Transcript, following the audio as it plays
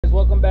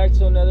welcome back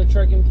to another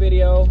trucking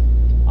video.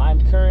 I'm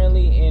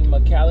currently in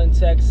McAllen,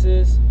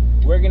 Texas.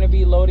 We're gonna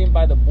be loading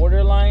by the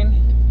borderline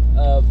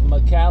of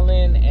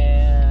McAllen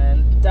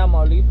and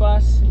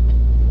Tamaulipas,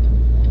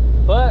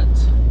 but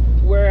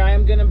where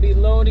I'm gonna be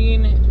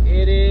loading,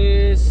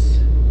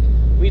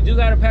 we do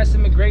gotta pass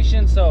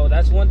immigration, so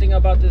that's one thing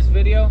about this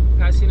video,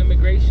 passing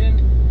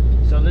immigration.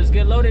 So let's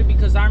get loaded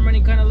because I'm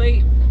running kind of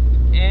late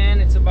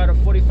and it's about a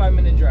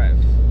 45-minute drive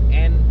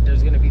and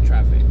there's gonna be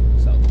traffic,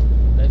 so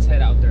let's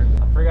head out there.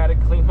 I forgot to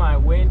clean my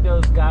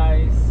windows,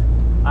 guys.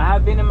 I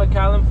have been in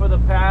McAllen for the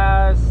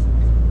past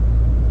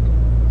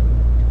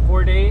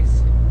 4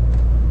 days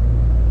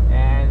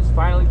and it's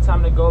finally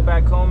time to go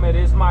back home. It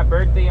is my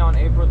birthday on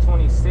April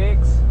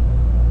 26th,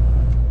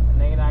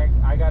 and then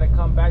I gotta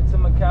come back to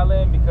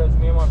McAllen because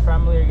me and my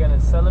family are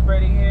gonna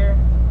celebrate it here.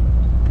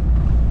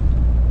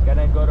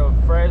 Gonna go to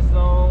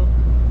Fresno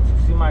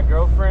to see my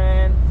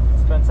girlfriend,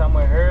 spend time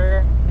with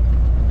her.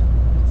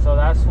 So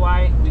that's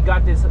why we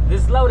got this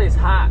load is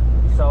hot.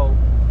 So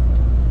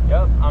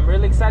yep, I'm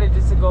really excited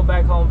just to go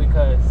back home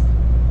because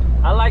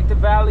I like the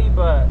valley,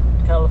 but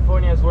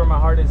California is where my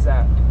heart is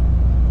at.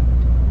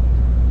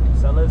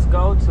 So let's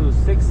go to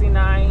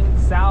 69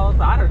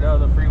 South. I don't know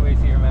the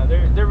freeways here, man.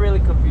 They're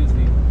really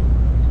confusing.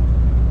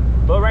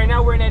 But right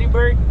now we're in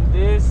Edinburgh.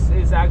 This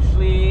is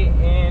actually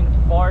in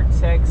Fort,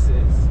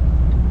 Texas.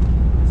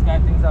 This guy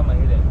thinks I'm gonna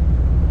hit it.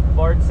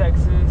 Fort,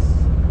 Texas.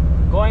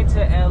 Going to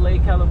LA,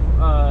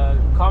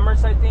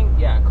 Commerce, I think.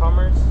 Yeah,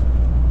 Commerce.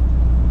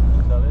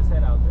 So let's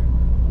head out there.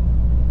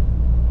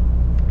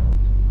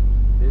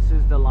 This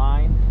is the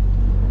line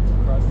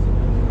across the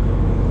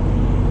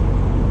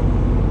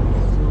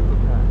super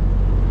packed.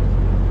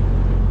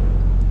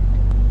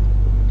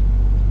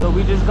 So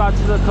we just got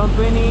to the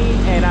company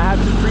and I have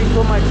to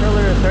pre-pull my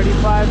trailer at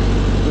 35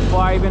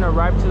 before I even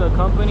arrive to the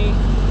company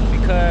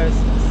because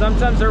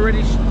sometimes they're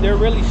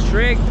really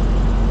strict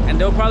and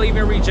they'll probably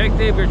even reject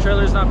it if your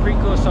trailer is not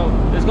pre-cooled. So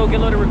let's go get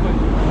loaded real quick.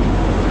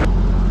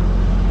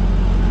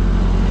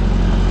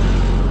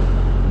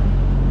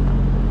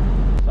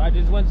 So I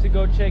just went to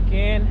go check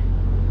in.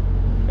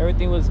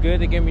 Everything was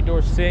good. They gave me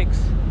door 6.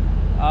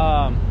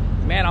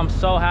 Man, I'm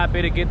so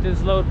happy to get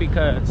this load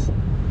because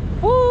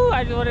woo,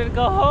 I just wanted to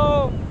go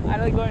home. I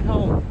like going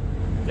home.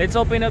 Let's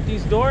open up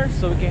these doors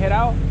so we can head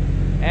out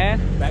and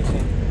back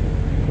in.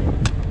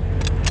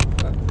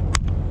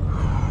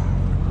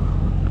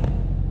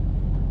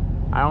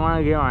 I don't want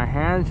to get my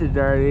hands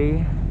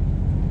dirty.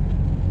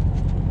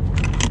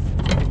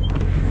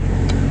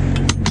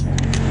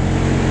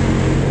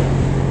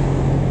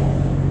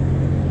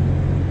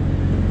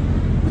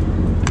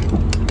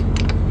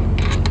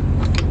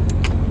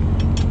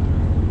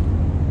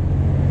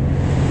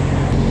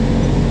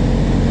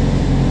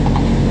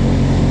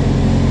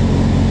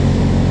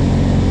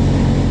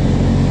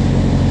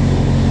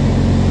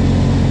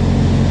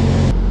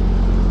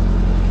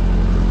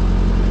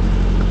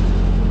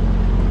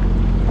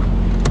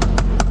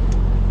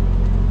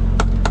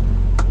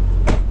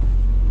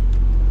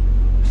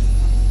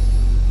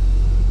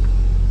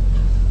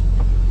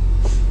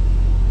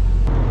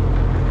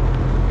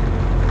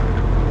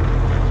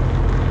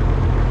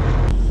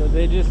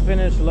 They just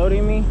finished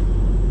loading me,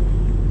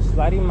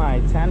 sliding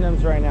my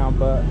tandems right now,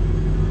 but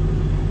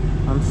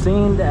I'm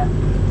seeing that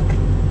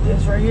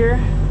this right here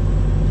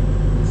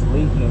is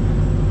leaking.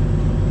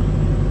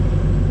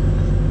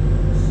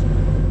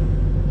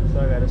 So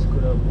I gotta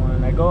scoot up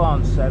one. I go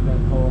on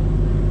 7 hole.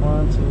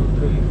 1, 2,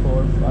 3,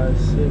 4, 5,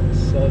 6,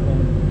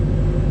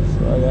 7.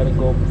 So I gotta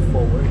go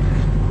forward.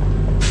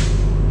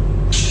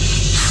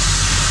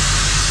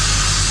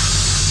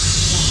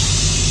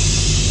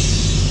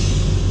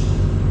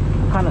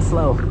 Kind of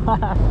slow.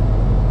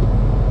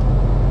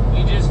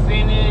 We just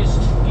finished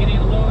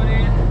getting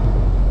loaded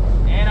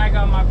and I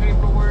got my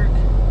paperwork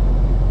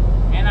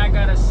and I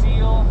got a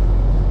seal.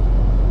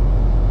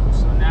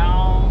 So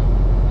now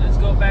let's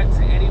go back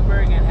to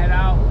Edinburgh and head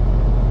out.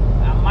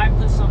 I might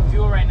put some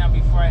fuel right now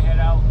before I head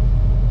out.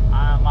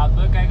 My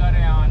book, I got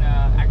it on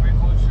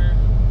agriculture,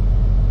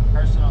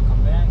 personal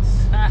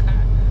conveyance.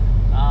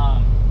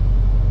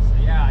 So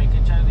yeah, I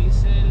can try to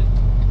lease it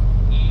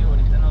y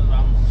ahorita nos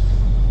vamos.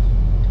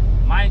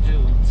 Mind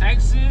you,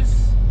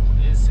 Texas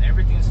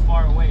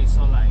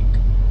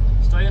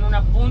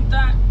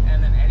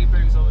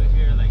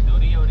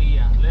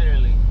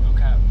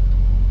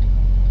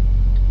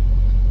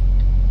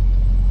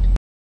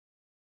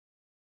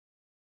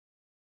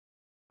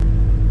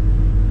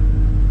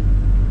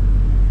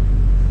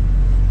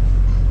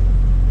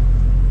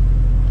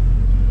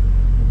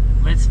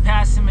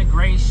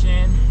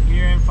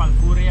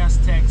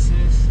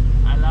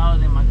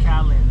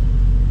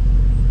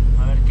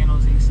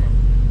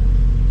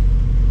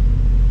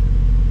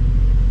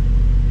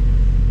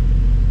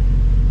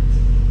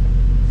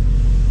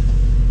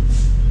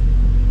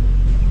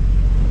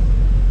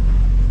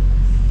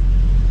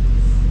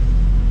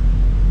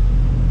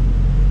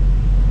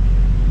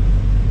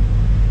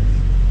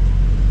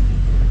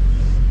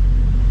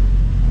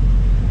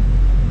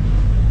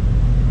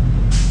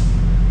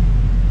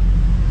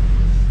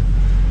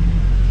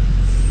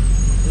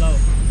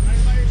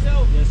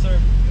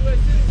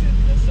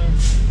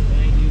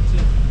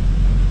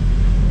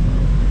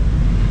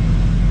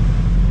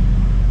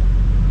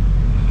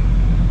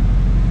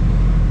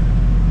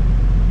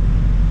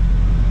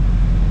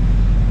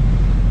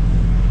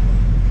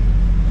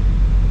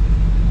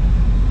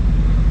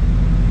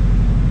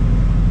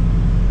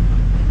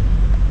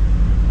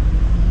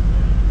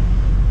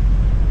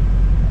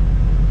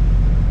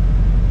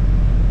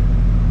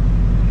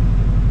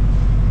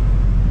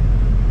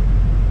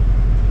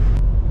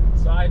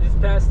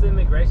passed the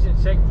immigration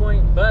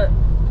checkpoint, but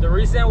the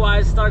reason why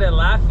I started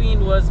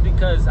laughing was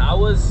because I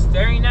was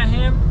staring at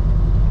him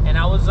and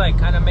I was like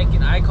kind of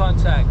making eye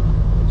contact.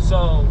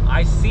 So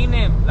I seen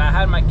him. I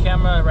had my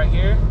camera right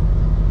here,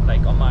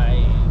 like on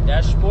my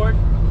dashboard,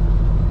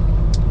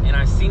 and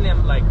I seen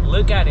him like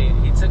look at it.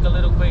 He took a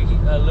little quick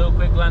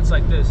glance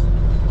like this.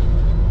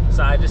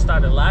 So I just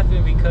started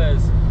laughing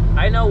because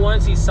I know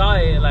once he saw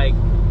it, like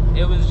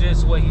it was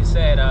just what he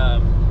said,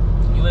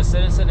 U.S.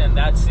 citizen, and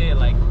that's it.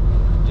 Like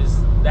just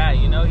that,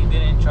 you know. He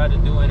didn't try to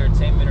do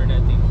entertainment or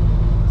nothing.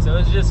 So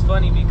it's just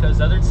funny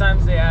because other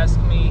times they ask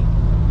me,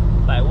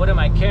 like, what am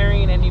I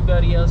carrying?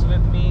 Anybody else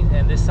with me?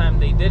 And this time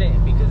they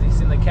didn't because they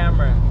seen the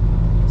camera.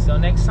 So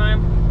next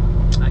time,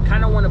 I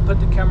kind of want to put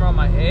the camera on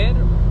my head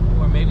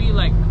or maybe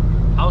like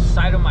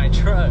outside of my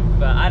truck,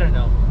 but I don't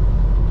know.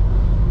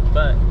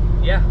 But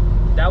yeah,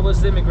 that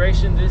was the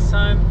immigration this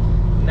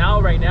time. Now,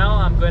 right now,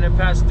 I'm going to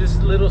pass this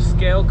little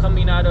scale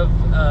coming out of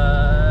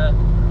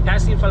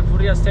passing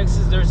Falfurrias,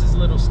 Texas. There's this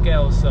little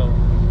scale, so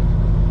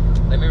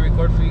let me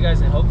record for you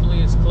guys, and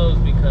hopefully it's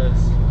closed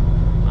because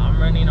I'm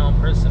running on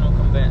personal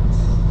convents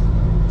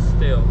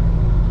still.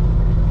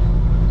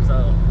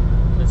 So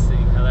let's see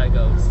how that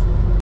goes.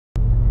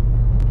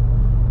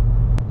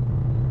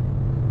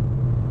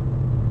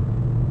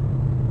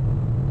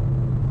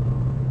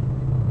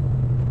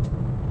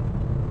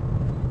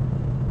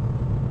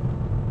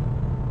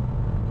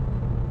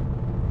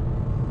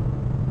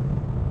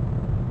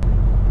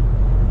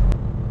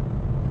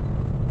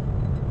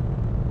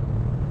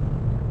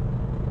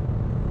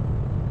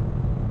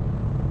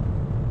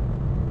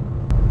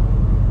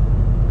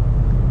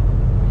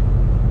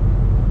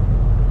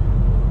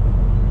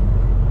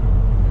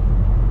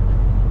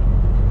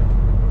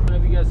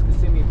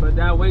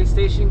 That way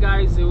station,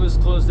 guys, it was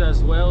closed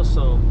as well,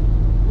 so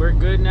we're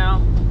good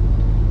now.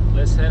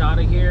 Let's head out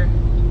of here.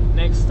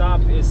 Next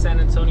stop is San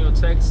Antonio,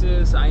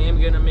 Texas. I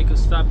am gonna make a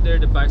stop there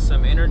to buy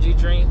some energy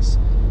drinks,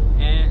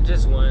 and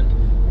just one,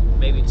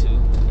 maybe two,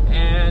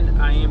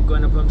 and I am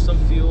going to pump some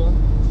fuel.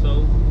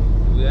 So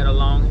we got a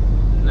long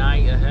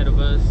night ahead of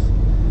us.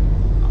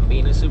 I'm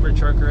being a super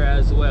trucker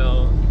as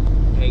well,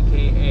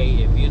 aka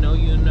if you know,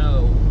 you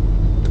know.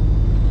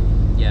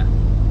 Yeah,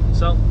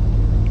 so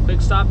quick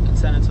stop in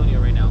San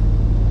Antonio right now.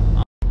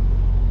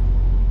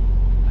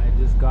 I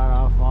just got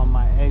off on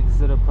my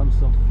exit to pump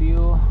some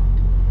fuel.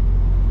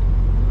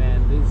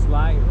 Man, this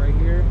light right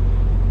here,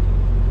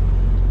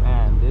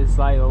 man, this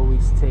light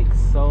always takes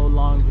so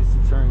long just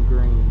to turn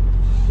green.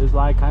 This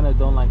light kind of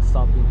don't like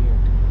stopping here.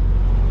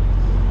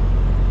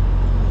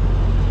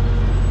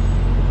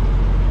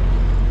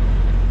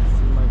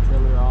 See my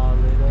trailer all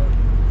lit up.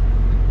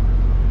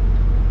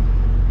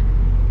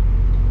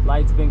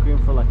 Light's been green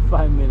for like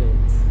 5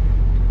 minutes.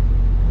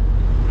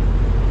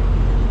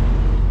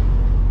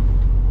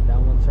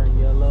 Turn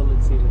yellow.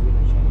 Let's see if it's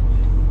gonna change.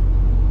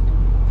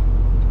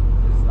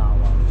 It's not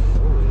one.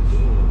 Oh, it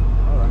did.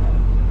 Alright.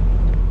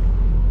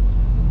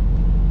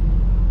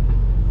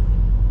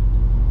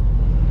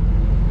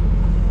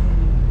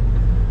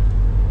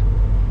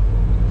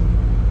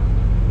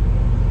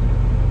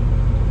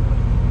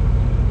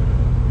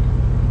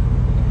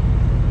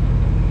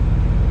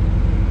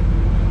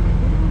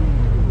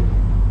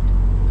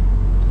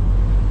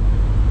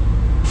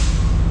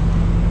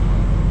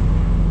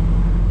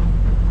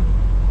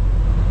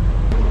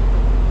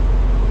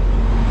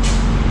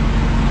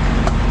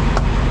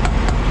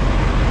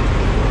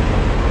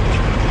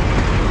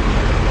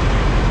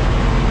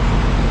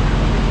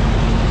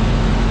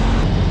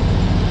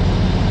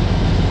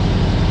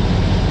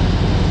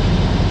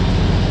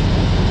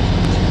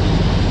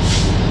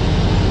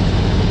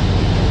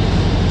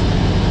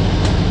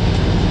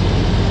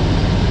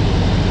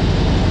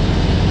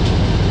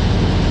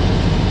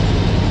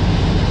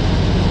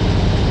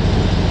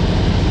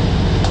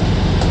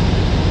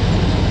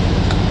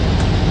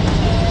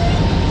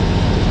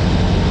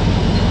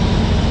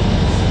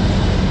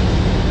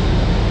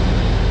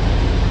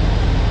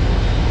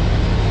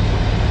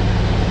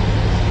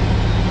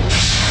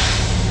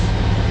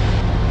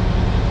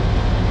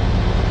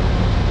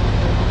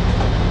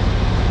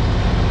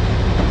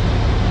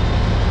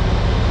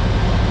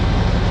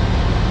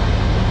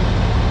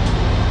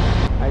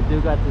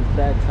 Got this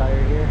bad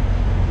tire here,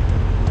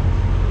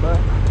 but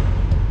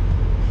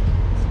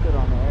it's good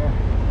on the air.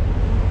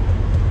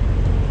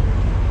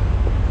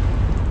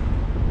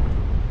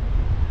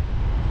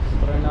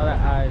 But I know that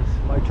eyes,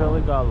 my trailer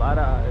got a lot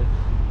of eyes.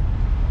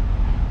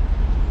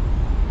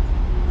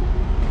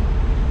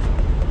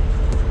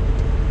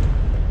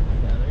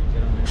 Yeah, they're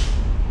good on there.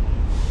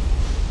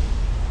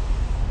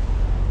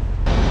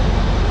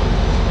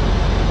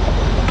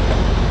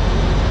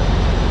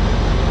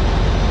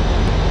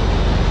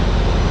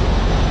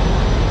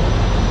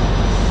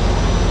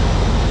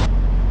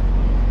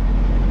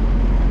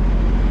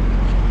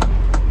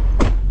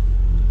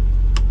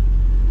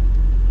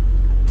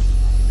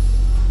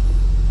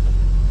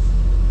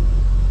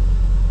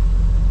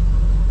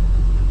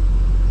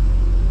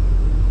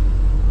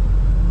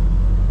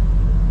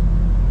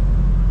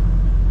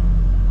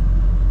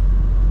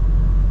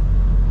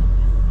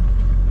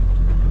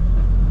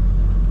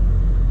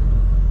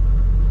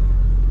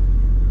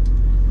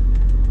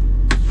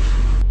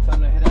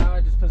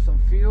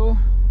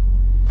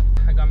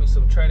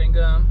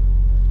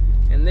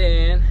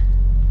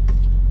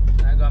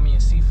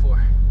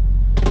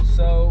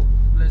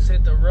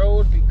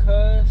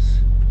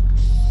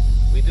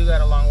 do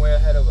got a long way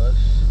ahead of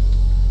us.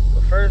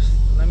 But first,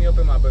 let me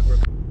open my book real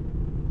quick.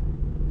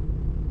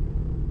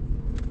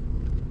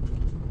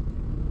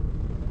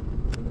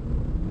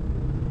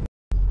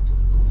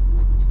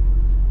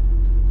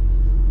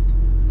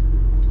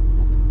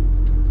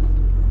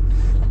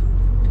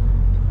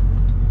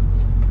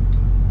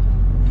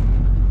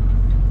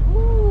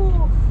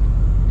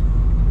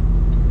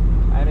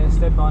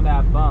 Step on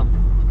that bump.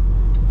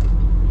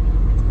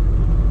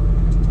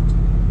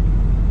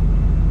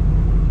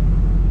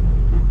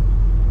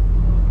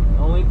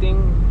 The only thing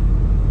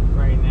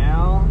right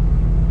now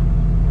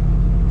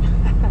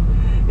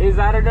is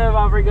I don't know if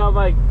I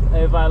forgot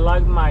if I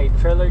locked my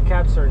trailer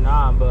caps or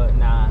not, but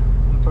nah,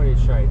 I'm pretty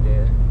sure I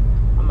did.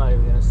 I'm not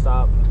even gonna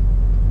stop.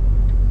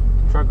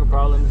 Trucker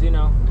problems, you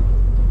know.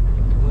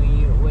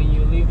 When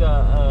you leave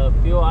the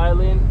fuel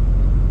island.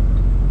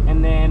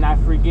 And then I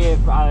forget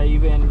if I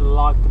even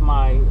locked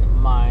my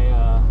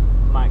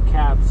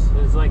caps.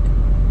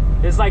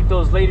 It's like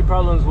those lady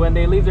problems when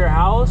they leave their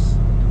house,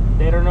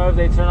 they don't know if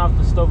they turn off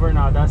the stove or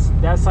not.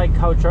 That's like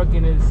how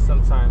trucking is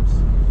sometimes.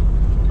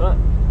 But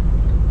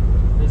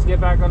let's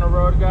get back on the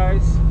road,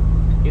 guys.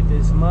 Get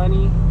this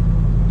money.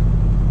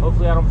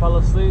 Hopefully I don't fall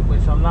asleep,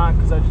 which I'm not,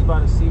 because I just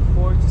bought a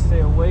C4 to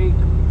stay awake.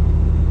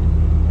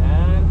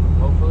 And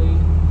hopefully,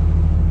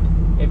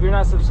 if you're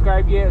not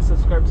subscribed yet,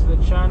 subscribe to the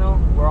channel.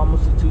 We're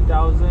almost at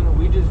 2,000.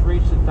 We just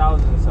reached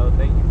 1,000, so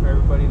thank you for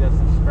everybody that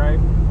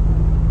subscribed.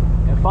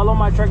 And follow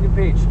my trucking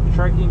page,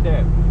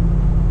 TRUCKINGDEPT.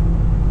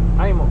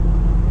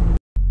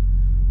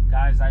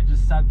 Guys, I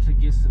just stopped to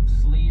get some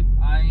sleep.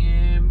 I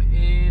am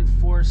in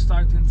Fort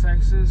Stockton,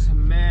 Texas.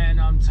 Man,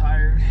 I'm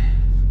tired.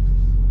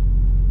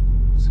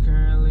 It's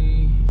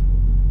currently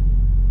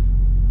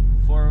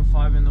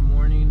 4:05 in the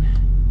morning.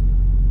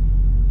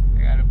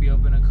 I gotta be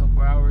open a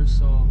couple hours,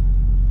 so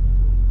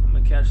I'm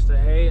gonna catch the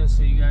hay and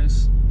see you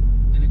guys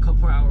in a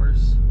couple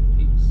hours.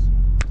 Peace.